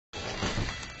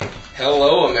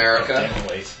Hello, America. Damn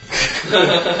late.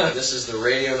 This is the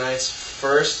Radio Night's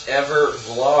first ever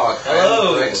vlog.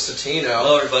 Hello. I'm Greg Satino.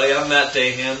 Hello, everybody. I'm Matt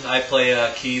Dahan. I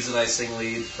play keys and I sing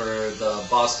lead for the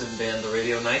Boston band, the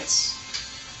Radio Knights.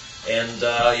 And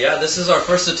yeah, this is our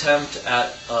first attempt at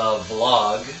a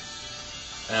vlog.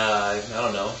 I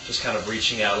don't know, just kind of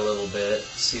reaching out a little bit,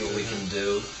 see what we can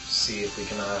do, see if we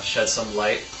can shed some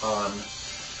light on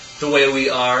the way we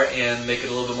are and make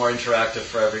it a little bit more interactive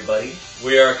for everybody.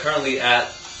 We are currently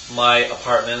at my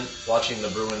apartment watching the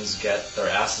Bruins get their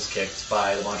asses kicked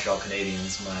by the Montreal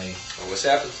Canadiens, my What's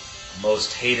happened?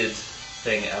 most hated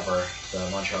thing ever, the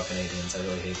Montreal Canadiens. I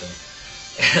really hate them.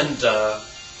 And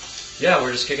yeah,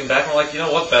 we're just kicking back and we're like, you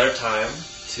know what, better time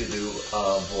to do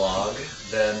a vlog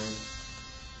than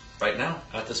right now,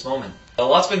 at this moment. A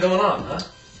lot's been going on, huh?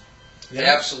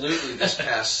 Yeah. Absolutely. This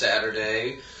past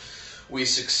Saturday, we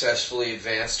successfully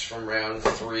advanced from round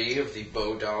 3 of the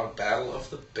Bodog Battle of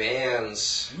the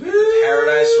Bands. Woo!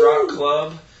 Paradise Rock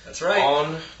Club. That's right.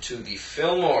 On to the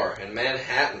Fillmore in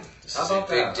Manhattan. This How is a about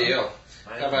big that, deal.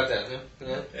 huh? How about that? Huh?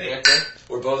 Yeah. Hey. Okay.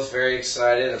 We're both very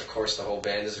excited. Of course, the whole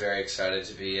band is very excited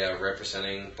to be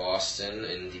representing Boston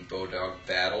in the Bodog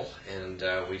Battle. And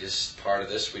we just, part of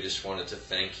this, we just wanted to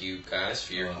thank you guys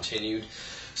for your continued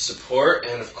support.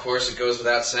 And of course, it goes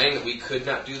without saying that we could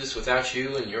not do this without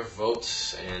you and your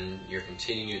votes and your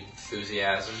continued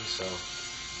enthusiasm. So,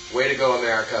 way to go,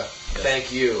 America. Yes.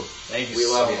 Thank you. Thank you We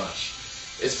so love you. much.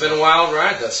 It's been a wild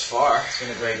ride thus far. It's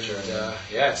been a great journey.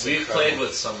 Yeah, it's We've incredible. played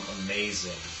with some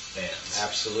amazing bands.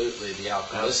 Absolutely. The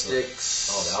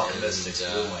Alchemistics. Oh, the Alchemistics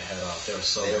blew my head off. They were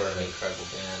so They good. were an incredible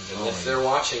band. And Oh, if they're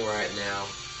watching right now,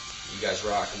 you guys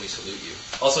rock and we salute you.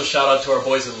 Also, shout out to our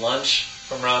boys in Lunch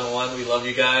from round 1. We love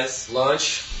you guys.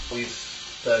 Lunch.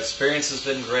 The experience has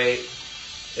been great.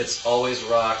 It's always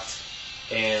rocked.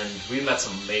 And we met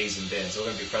some amazing bands we're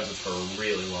going to be friends with for a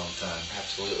really long time.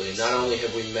 Absolutely. Not only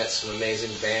have we met some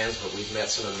amazing bands, but we've met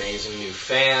some amazing new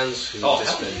fans who've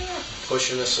just been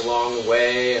pushing us along the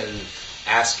way and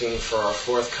asking for our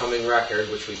forthcoming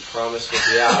record, which we promise will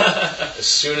be out as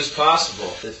soon as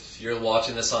possible. If you're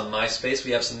watching this on MySpace,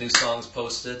 we have some new songs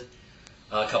posted.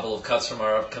 A couple of cuts from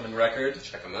our upcoming record.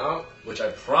 Check them out. Which I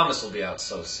promise will be out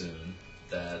so soon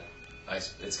that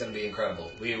it's going to be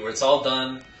incredible. It's all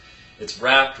done. It's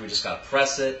wrapped. We just got to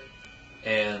press it.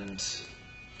 And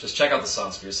just check out the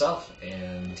songs for yourself,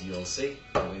 and you'll see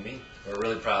what we mean. We're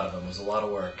really proud of them. It was a lot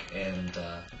of work, and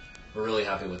we're really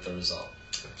happy with the result.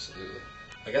 Absolutely.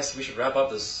 I guess we should wrap up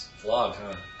this vlog,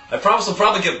 huh? I promise we'll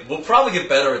probably get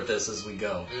better at this as we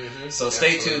go. Mm-hmm. So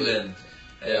stay tuned Absolutely.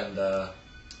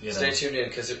 in, and Stay tuned in,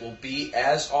 because it will be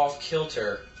as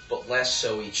off-kilter, but less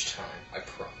so each time, I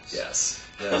promise. Yes,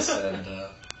 and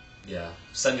yeah,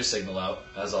 send your signal out,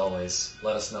 as always.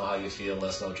 Let us know how you feel, let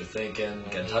us know what you're thinking,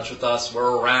 get in touch with us,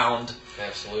 we're around.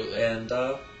 Absolutely. And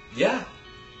yeah,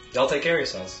 y'all take care of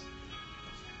yourselves.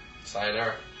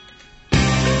 Sayonara.